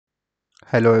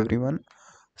Hello everyone.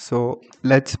 So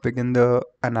let's begin the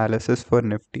analysis for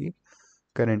Nifty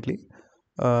currently.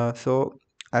 So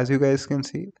as you guys can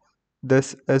see,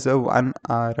 this is a 1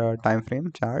 hour time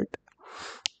frame chart.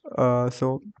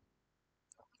 So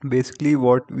basically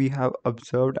what we have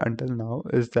observed until now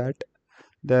is that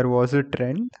there was a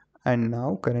trend and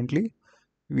now currently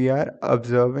we are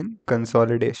observing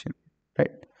consolidation,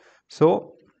 right?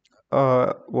 So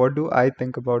what do I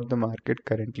think about the market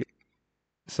currently?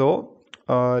 So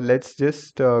let's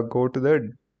just go to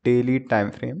the daily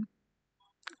time frame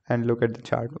and look at the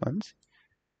chart once.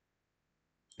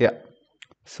 Yeah.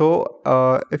 So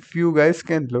if you guys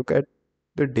can look at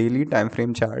the daily time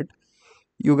frame chart,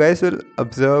 you guys will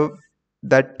observe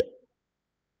that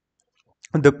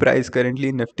the price currently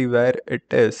in Nifty where it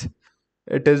is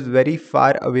very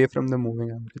far away from the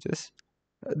moving averages.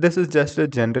 This is just a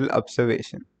general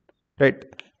observation, right?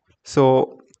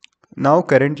 So now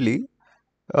currently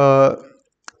uh,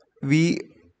 we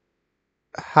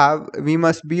we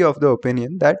must be of the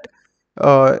opinion that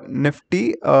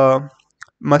Nifty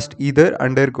must either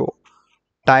undergo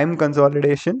time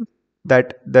consolidation,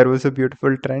 that there was a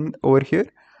beautiful trend over here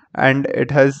and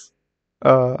it has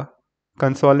uh,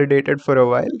 consolidated for a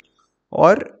while,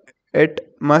 or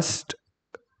it must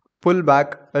pull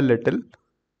back a little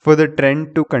for the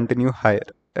trend to continue higher,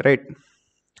 right?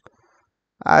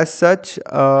 As such,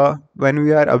 when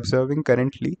we are observing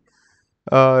currently,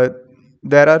 uh,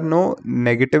 there are no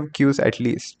negative cues at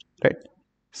least, right?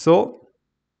 So,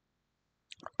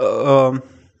 um,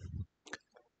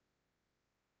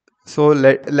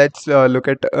 let's look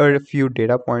at a few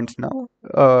data points now.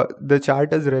 The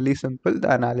chart is really simple.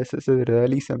 The analysis is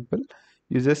really simple.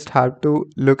 You just have to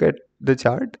look at the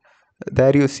chart.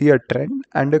 There you see a trend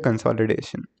and a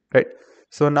consolidation, right?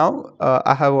 So now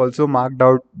I have also marked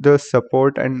out the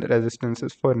support and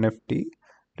resistances for Nifty,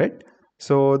 right?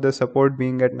 So the support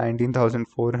being at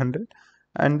 19,400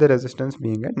 and the resistance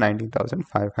being at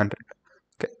 19,500.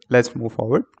 Okay, let's move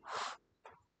forward.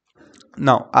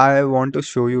 Now, I want to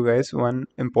show you guys one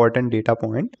important data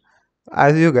point.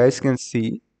 As you guys can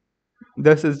see,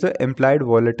 this is the implied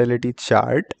volatility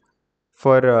chart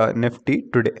for Nifty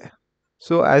today.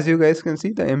 So, as you guys can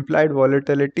see, the implied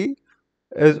volatility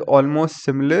is almost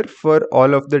similar for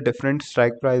all of the different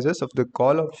strike prices of the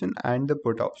call option and the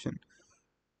put option.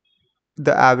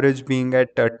 The average being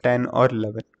at 10 or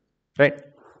 11, right?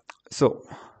 So,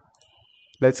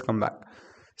 let's come back.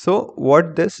 So,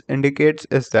 what this indicates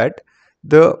is that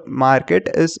the market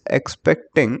is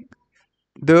expecting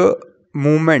the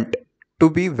movement to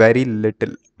be very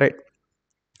little, right?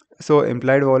 So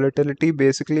implied volatility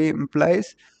basically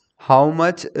implies how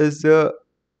much is the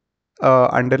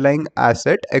underlying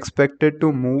asset expected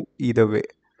to move either way.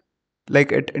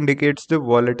 Like it indicates the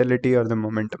volatility or the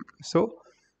momentum. So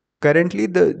currently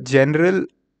the general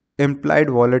implied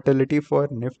volatility for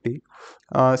Nifty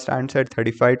stands at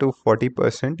 35 to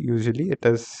 40%. Usually it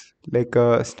is like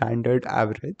a standard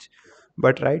average.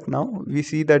 But right now we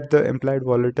see that the implied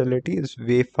volatility is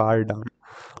way far down.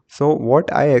 So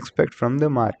what I expect from the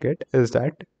market is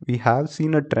that we have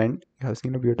seen a trend, we have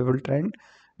seen a beautiful trend,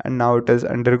 and now it is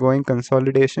undergoing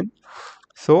consolidation.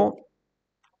 So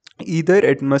either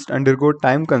it must undergo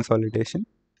time consolidation,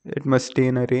 it must stay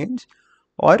in a range,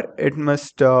 or it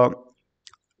must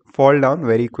fall down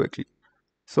very quickly.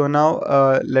 So now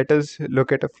let us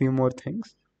look at a few more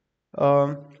things.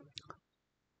 Um,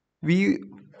 we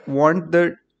want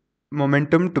the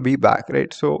momentum to be back,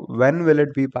 right? So when will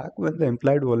it be back? When the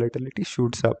implied volatility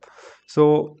shoots up.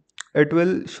 So it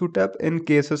will shoot up in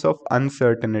cases of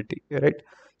uncertainty, right?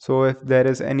 So if there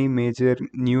is any major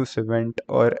news event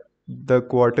or the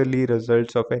quarterly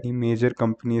results of any major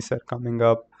companies are coming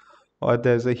up, or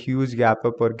there's a huge gap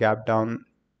up or gap down,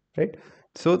 right?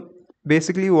 So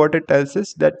basically what it tells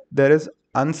us that there is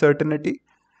uncertainty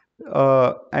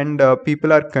and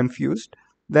people are confused,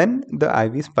 then the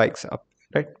IV spikes up,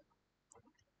 right?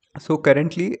 So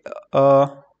currently, uh,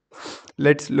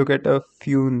 let's look at a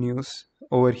few news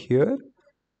over here.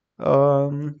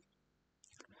 Um,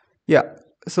 yeah,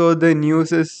 so the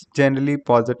news is generally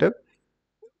positive,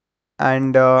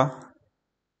 and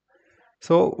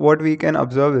so what we can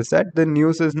observe is that the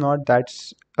news is not that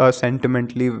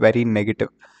sentimentally very negative.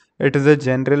 It is a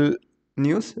general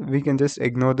news. We can just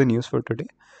ignore the news for today.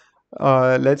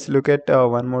 Let's look at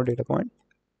one more data point.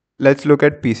 Let's look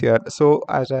at PCR. So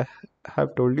as I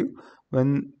have told you,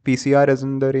 when PCR is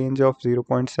in the range of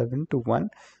 0.7 to 1,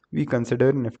 we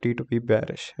consider Nifty to be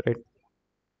bearish, right?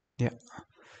 Yeah.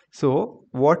 So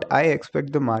what I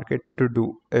expect the market to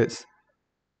do is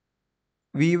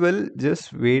we will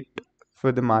just wait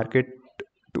for the market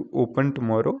to open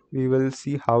tomorrow. We will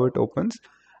see how it opens.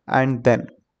 and then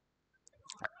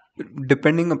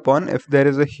depending upon if there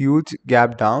is a huge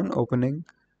gap down opening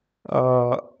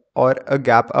uh, or a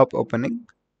gap up opening,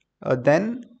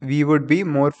 then we would be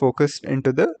more focused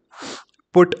into the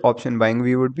put option buying.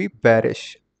 We would be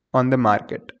bearish on the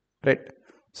market, right?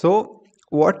 So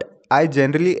what I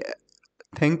generally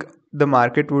think the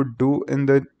market would do in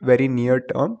the very near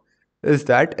term is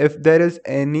that if there is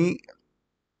any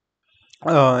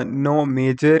no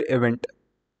major event,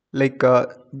 like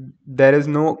there is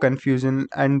no confusion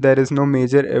and there is no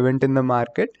major event in the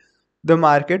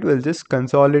market will just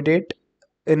consolidate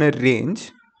in a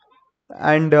range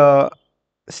and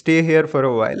stay here for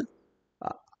a while.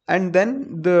 Uh, and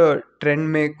then the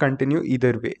trend may continue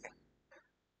either way.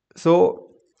 So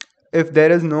if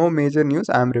there is no major news,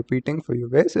 I'm repeating for you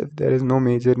guys, if there is no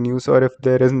major news or if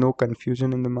there is no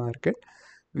confusion in the market,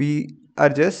 we are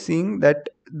just seeing that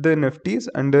the Nifty is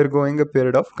undergoing a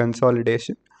period of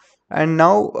consolidation. And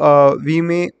now we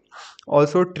may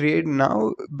also trade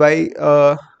now by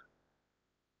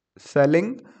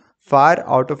selling far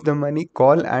out of the money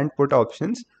call and put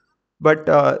options, but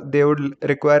they would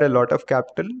require a lot of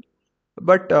capital.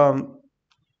 But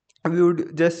we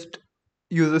would just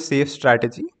use a safe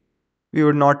strategy. We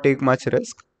would not take much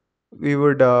risk. We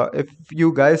would, if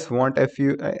you guys want, if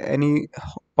you any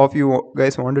of you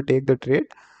guys want to take the trade,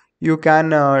 you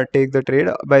can take the trade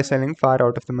by selling far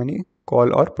out of the money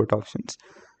call or put options.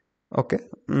 Okay.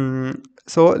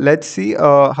 So let's see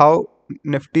how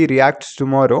Nifty reacts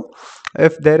tomorrow.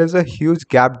 If there is a huge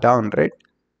gap down, right?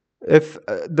 If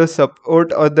the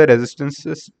support or the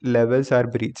resistances levels are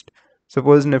breached,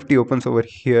 suppose Nifty opens over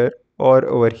here or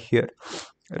over here,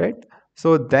 right?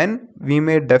 So then we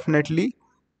may definitely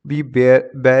be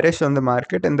bearish on the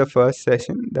market in the first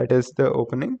session, that is the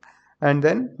opening, and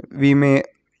then we may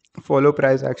follow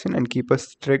price action and keep a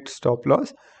strict stop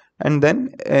loss and then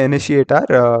initiate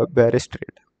our bearish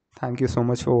trade. Thank you so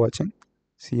much for watching.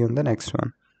 See you in the next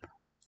one.